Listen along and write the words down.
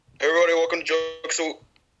on Jokes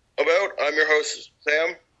About. I'm your host,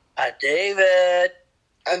 Sam. David.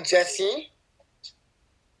 I'm Jesse.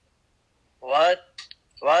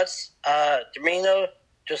 What's tomato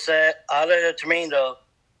to say out of the tomato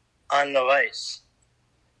on the rice?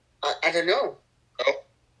 I don't know. Oh.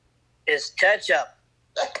 It's ketchup.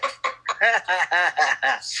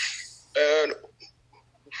 And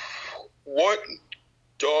what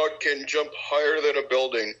dog can jump higher than a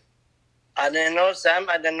building? I didn't know, Sam.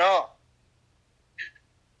 I didn't know.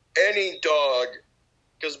 Any dog,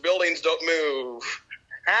 because buildings don't move.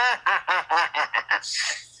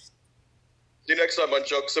 See you next time on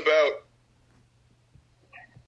Jokes About.